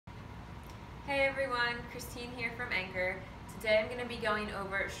Hey everyone, Christine here from Anchor. Today I'm going to be going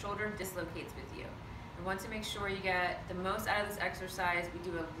over shoulder dislocates with you. I want to make sure you get the most out of this exercise. We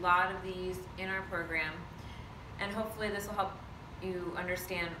do a lot of these in our program, and hopefully this will help you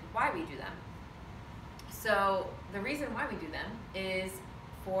understand why we do them. So the reason why we do them is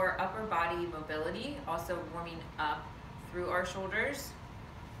for upper body mobility, also warming up through our shoulders.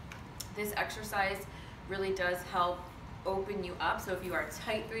 This exercise really does help open you up. So if you are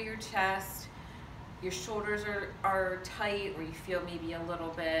tight through your chest, your shoulders are tight, or you feel maybe a little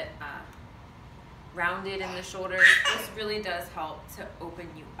bit rounded in the shoulders, this really does help to open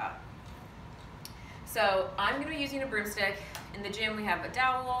you up. So I'm going to be using a broomstick. In the gym we have a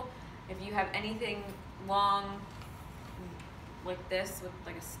dowel. If you have anything long like this with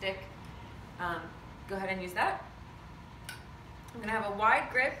like a stick, go ahead and use that. I'm going to have a wide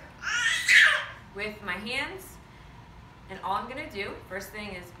grip with my hands. And all I'm gonna do, first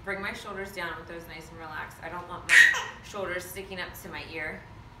thing, is bring my shoulders down with those nice and relaxed. I don't want my shoulders sticking up to my ear.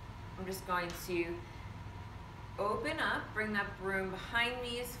 I'm just going to open up, bring that broom behind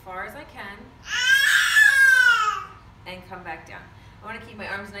me as far as I can, and come back down. I wanna keep my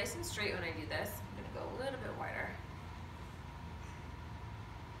arms nice and straight when I do this. I'm gonna go a little bit wider.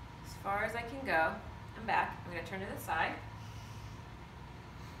 As far as I can go, I'm back. I'm gonna turn to the side.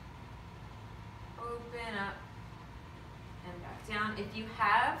 Open up. And back down. If you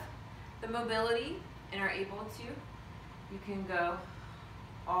have the mobility and are able to, you can go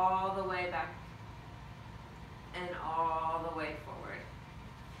all the way back and all the way forward.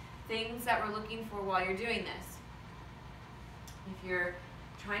 Things that we're looking for while you're doing this. If you're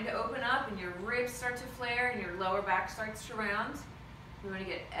trying to open up and your ribs start to flare and your lower back starts to round, we want to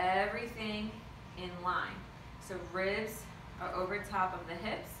get everything in line. So ribs are over top of the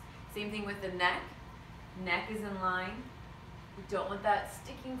hips. Same thing with the neck. Neck is in line. We don't want that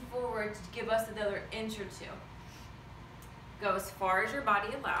sticking forward to give us another inch or two. Go as far as your body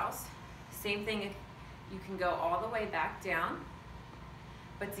allows. Same thing, if you can go all the way back down.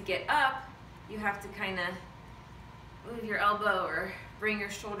 But to get up, you have to kind of move your elbow or bring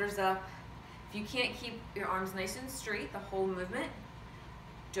your shoulders up. If you can't keep your arms nice and straight the whole movement,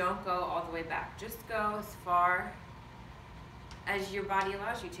 don't go all the way back. Just go as far as your body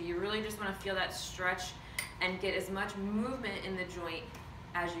allows you to. You really just want to feel that stretch and get as much movement in the joint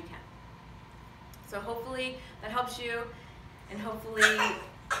as you can. So hopefully that helps you, and hopefully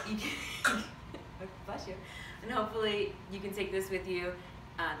you can bless you, and hopefully you can take this with you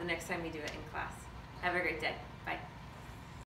the next time we do it in class. Have a great day. Bye.